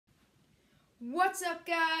What's up,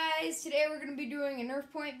 guys? Today we're going to be doing a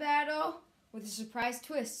Nerf point battle with a surprise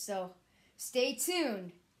twist, so stay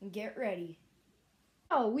tuned and get ready.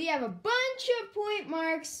 Oh, we have a bunch of point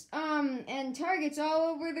marks and targets all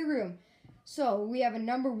over the room. So we have a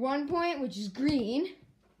number 1 point, which is green,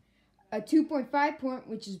 a 2.5 point,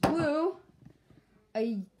 which is blue,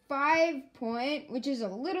 a 5 point, which is a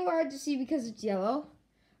little hard to see because it's yellow,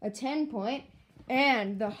 a 10 point,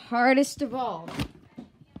 and the hardest of all,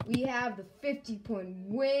 we have the 50 point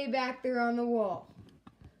way back there on the wall.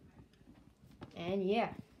 And yeah.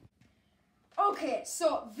 Okay,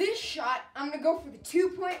 so this shot, I'm going to go for the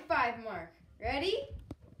 2.5 mark. Ready?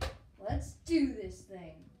 Let's do this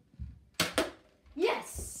thing.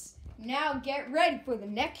 Yes! Now get ready for the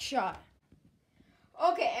next shot.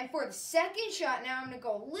 Okay, and for the second shot, now I'm going to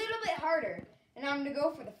go a little bit harder. And I'm going to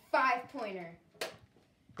go for the 5-pointer.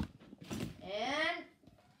 And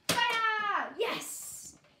fire! Yes!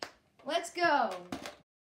 Let's go.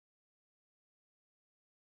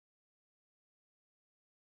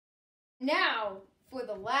 Now, for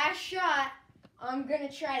the last shot, I'm going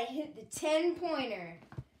to try to hit the 10-pointer.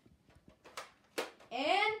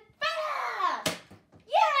 And fire!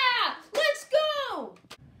 Yeah! Let's go!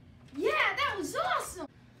 Yeah, that was awesome!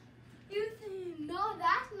 You think, no,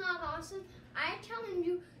 that's not awesome. I'm telling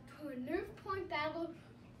you to a Nerf point battle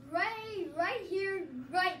right here,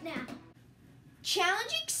 right now.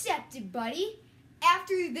 Challenge accepted, buddy.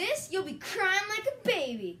 After this, you'll be crying like a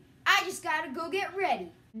baby. I just gotta go get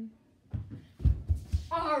ready.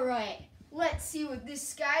 Alright, let's see what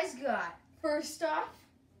this guy's got. First off,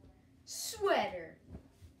 sweater.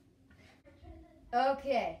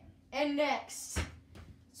 Okay, and next,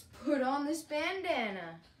 let's put on this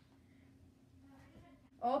bandana.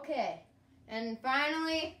 Okay, and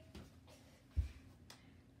finally,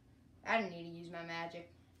 I don't need to use my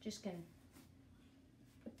magic. Just gonna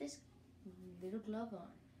put this little glove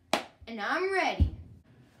on. And I'm ready.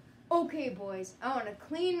 Okay, boys, I want a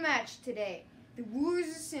clean match today. The rules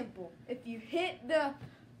are simple. If you hit the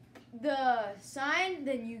sign,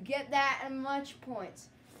 then you get that much points.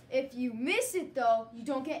 If you miss it, though, you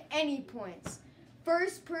don't get any points.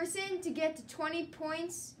 First person to get to 20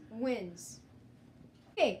 points wins.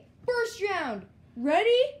 Okay, first round.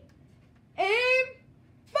 Ready? Aim!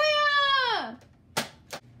 Fire!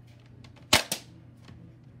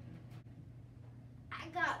 I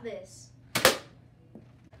got this.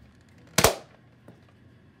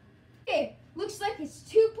 Okay, looks like it's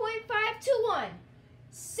 2.5 to 1.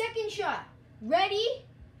 Second shot. Ready?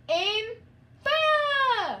 Aim!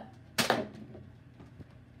 Fire!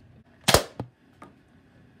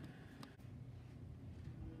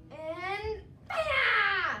 And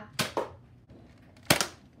fire!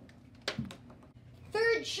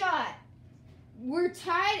 Third shot. We're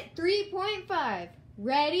tied at 3.5.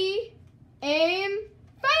 Ready? Aim!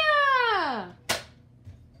 Fire!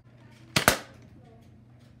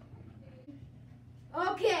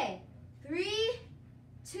 Okay, 3,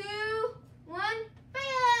 2, 1,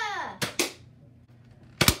 fire!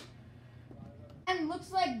 And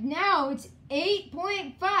looks like now it's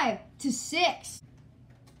 8.5 to 6.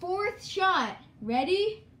 Fourth shot.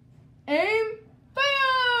 Ready? Aim!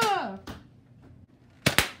 Fire!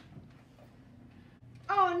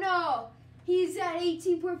 Oh no! He's at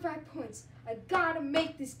 18.5 points. I gotta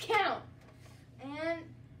make this count. And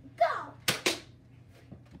go!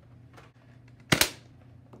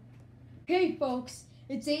 Okay, folks,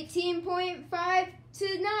 it's 18.5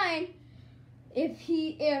 to 9. If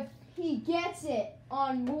he gets it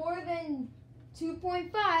on more than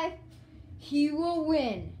 2.5, he will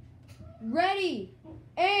win. Ready,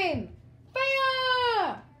 aim,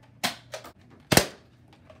 fire!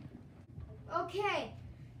 Okay,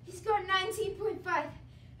 he's got 19.5,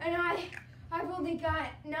 and I've only got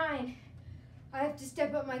 9. I have to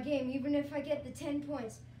step up my game. Even if I get the 10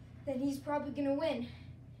 points, then he's probably gonna win.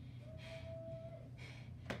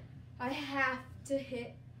 I have to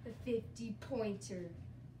hit the 50-pointer.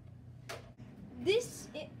 This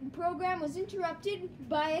program was interrupted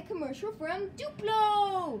by a commercial from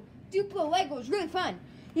Duplo. Duplo Lego is really fun.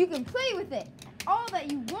 You can play with it all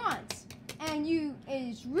that you want, and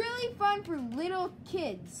it's really fun for little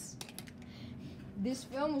kids. This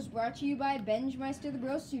film was brought to you by Benjmeister the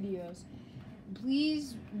Bro Studios.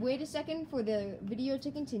 Please wait a second for the video to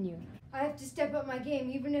continue. I have to step up my game.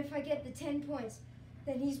 Even if I get the 10 points,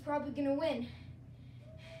 then he's probably gonna win.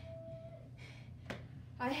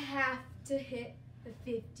 I have to hit the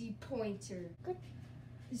 50-pointer.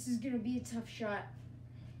 This is gonna be a tough shot,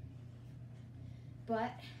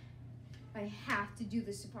 but I have to do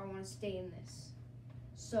this if I want to stay in this.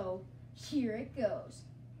 So here it goes.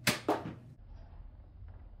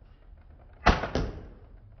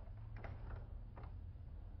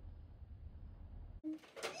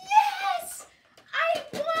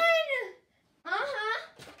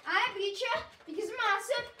 beat you because I'm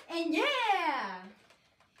awesome. And yeah!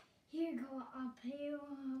 Here you go. I'll pay you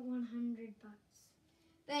 $100.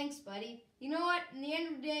 Thanks, buddy. You know what? In the end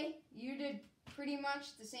of the day, you did pretty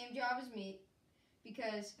much the same job as me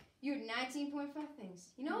because you had 19.5 things.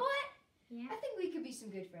 You know what? Yeah. I think we could be some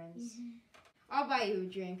good friends. I'll buy you a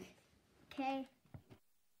drink. Okay.